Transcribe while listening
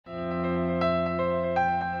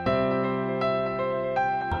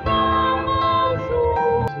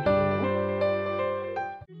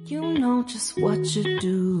It's what you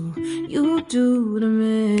do to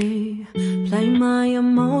me. Play my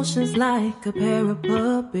emotions like a pair of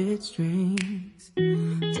puppet strings.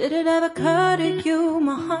 Did it ever occur to you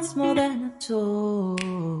my heart's more than a toy?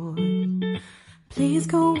 Please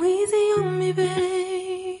go easy on me, babe.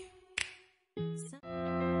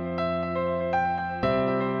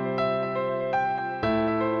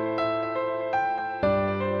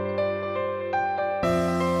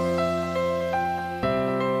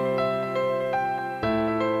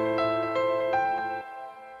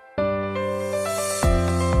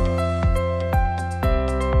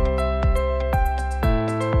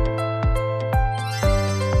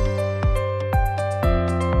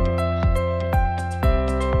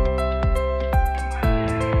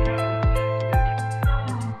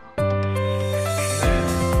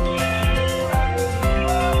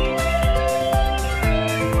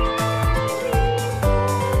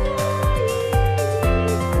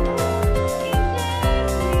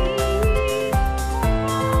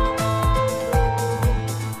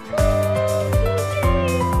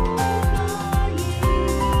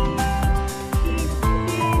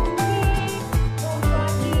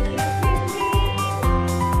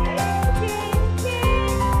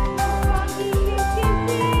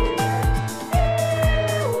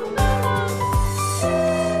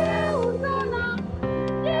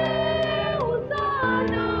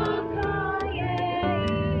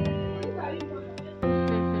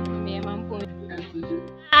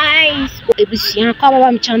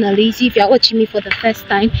 My channel is, if you are watching me for the first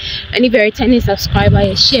time and if you're a returning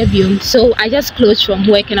subscriber, share biome. So I just closed from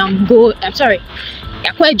work and I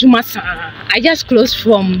just closed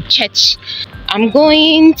from church. I'm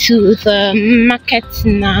going to the market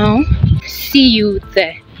now. See you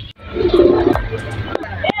there.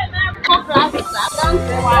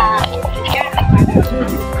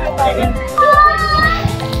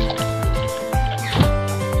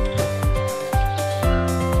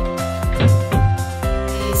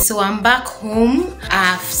 So I'm back home.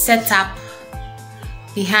 I've set up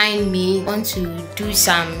behind me. I want to do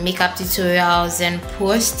some makeup tutorials and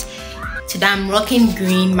post. Today I'm rocking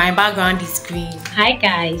green. My background is green. Hi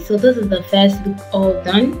guys, so this is the first look all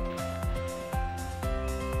done.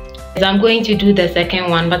 I'm going to do the second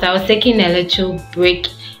one, but I was taking a little break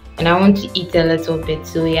and I want to eat a little bit,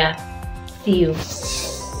 so yeah, see you.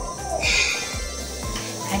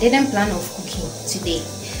 I didn't plan on cooking today,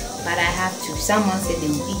 but I have to. Someone said they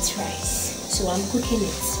will eat rice, so I'm cooking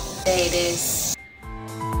it. There it is.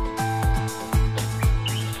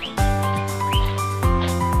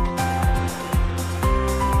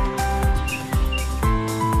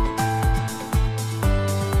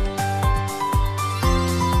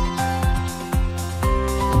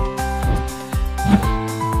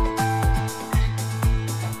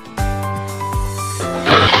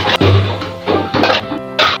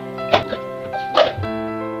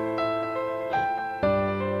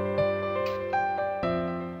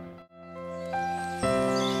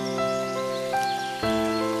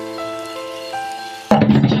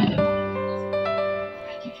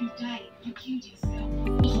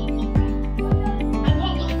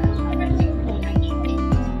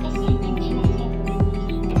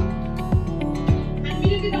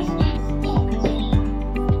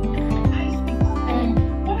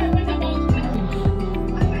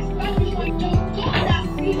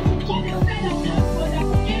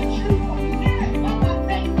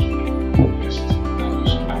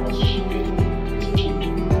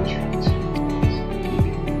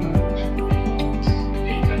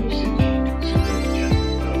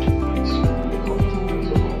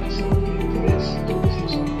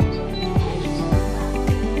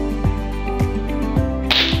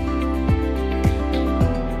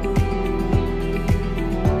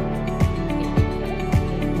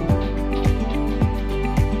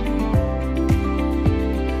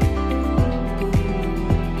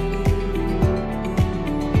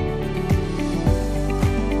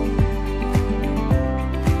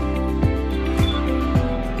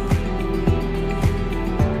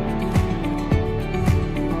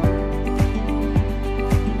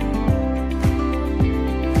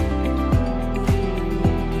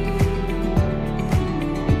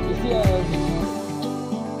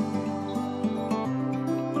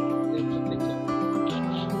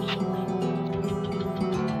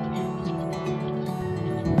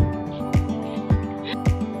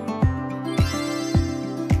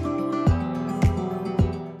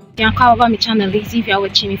 Cover my channel is, if you are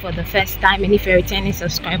watching me for the first time and if you're a returning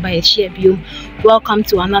subscriber, share biome. Welcome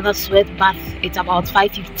to another sweat bath. It's about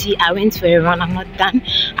 5:50. I went for a run. I'm not done.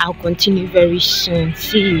 I'll continue very soon.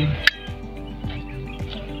 See you.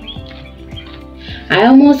 I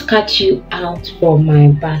almost cut you out from my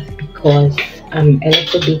bath because I'm a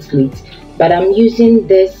little bit late, but I'm using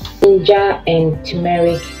this ginger and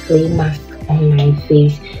turmeric clay mask on my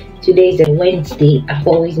face. Today is a Wednesday. I've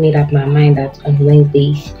always made up my mind that on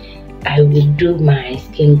Wednesdays I will do my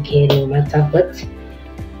skincare no matter what.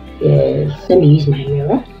 Yes, let me use my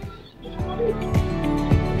mirror.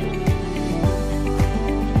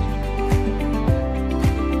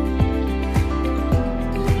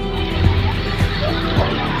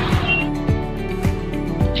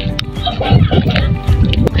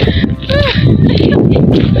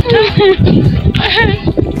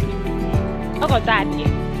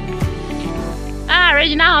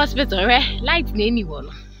 Regional hospital, right? Light name you one.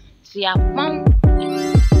 See, I found